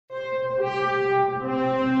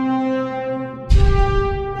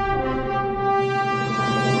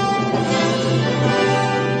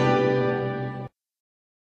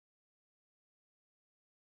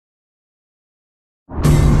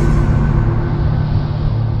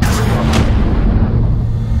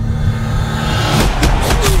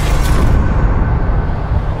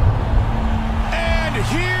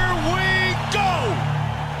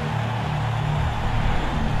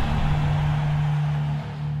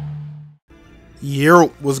Yo,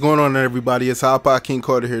 what's going on everybody? It's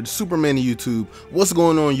iPodKingCarter here, the Superman of YouTube. What's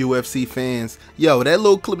going on, UFC fans? Yo, that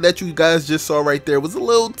little clip that you guys just saw right there was a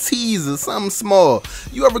little teaser, something small.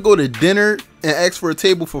 You ever go to dinner and ask for a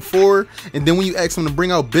table for 4, and then when you ask them to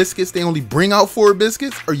bring out biscuits, they only bring out 4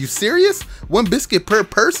 biscuits? Are you serious? 1 biscuit per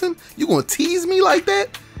person? You gonna tease me like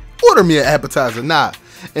that? Order me an appetizer. Nah,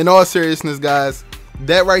 in all seriousness, guys,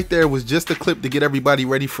 that right there was just a clip to get everybody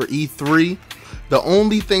ready for E3. The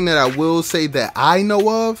only thing that I will say that I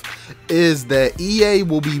know of is that EA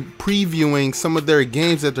will be previewing some of their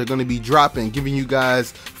games that they're going to be dropping, giving you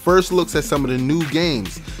guys first looks at some of the new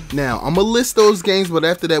games. Now, I'm going to list those games, but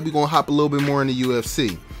after that, we're going to hop a little bit more into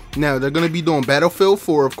UFC. Now, they're going to be doing Battlefield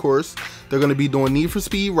 4, of course. They're going to be doing Need for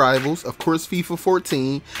Speed Rivals, of course, FIFA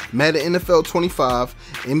 14, Madden NFL 25,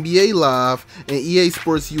 NBA Live, and EA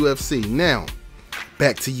Sports UFC. Now,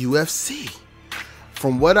 back to UFC.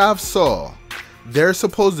 From what I've saw, they're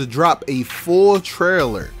supposed to drop a full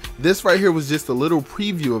trailer. This right here was just a little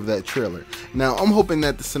preview of that trailer. Now, I'm hoping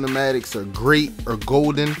that the cinematics are great or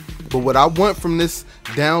golden, but what I want from this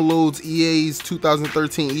downloads EA's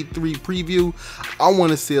 2013 E3 preview, I want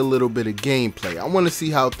to see a little bit of gameplay. I want to see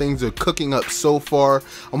how things are cooking up so far.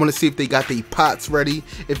 I want to see if they got their pots ready,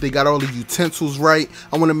 if they got all the utensils right.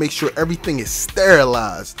 I want to make sure everything is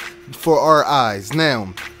sterilized for our eyes.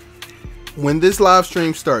 Now, when this live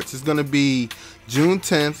stream starts, it's going to be June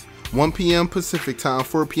 10th, 1 p.m. Pacific time,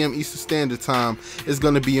 4 p.m. Eastern Standard Time. It's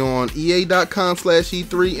going to be on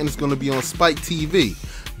ea.com/E3 and it's going to be on Spike TV.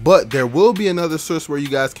 But there will be another source where you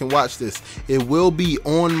guys can watch this. It will be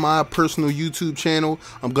on my personal YouTube channel.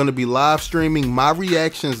 I'm going to be live streaming my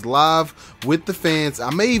reactions live with the fans. I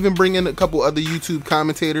may even bring in a couple other YouTube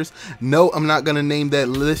commentators. No, I'm not going to name that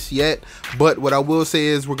list yet. But what I will say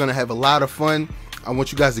is we're going to have a lot of fun. I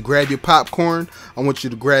want you guys to grab your popcorn. I want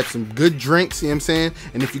you to grab some good drinks, you know what I'm saying?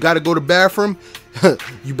 And if you got to go to the bathroom,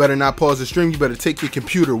 you better not pause the stream. You better take your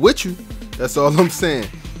computer with you. That's all I'm saying.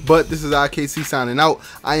 But this is IKC signing out.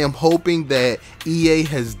 I am hoping that EA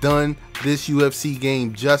has done this UFC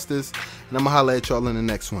game justice. And I'm going to holler at y'all in the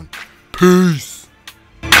next one. Peace.